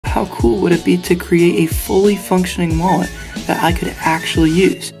how cool would it be to create a fully functioning wallet that I could actually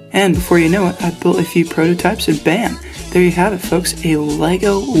use? And before you know it, I built a few prototypes and bam, there you have it folks, a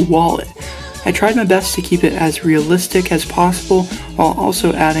Lego wallet. I tried my best to keep it as realistic as possible while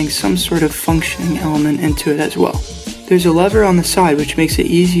also adding some sort of functioning element into it as well. There's a lever on the side which makes it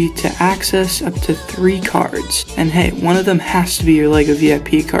easy to access up to 3 cards. And hey, one of them has to be your LEGO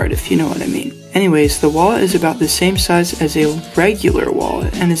VIP card if you know what I mean. Anyways, the wallet is about the same size as a regular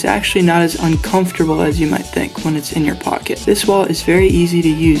wallet and is actually not as uncomfortable as you might think when it's in your pocket. This wallet is very easy to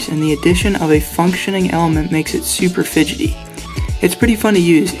use and the addition of a functioning element makes it super fidgety. It's pretty fun to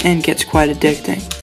use and gets quite addicting.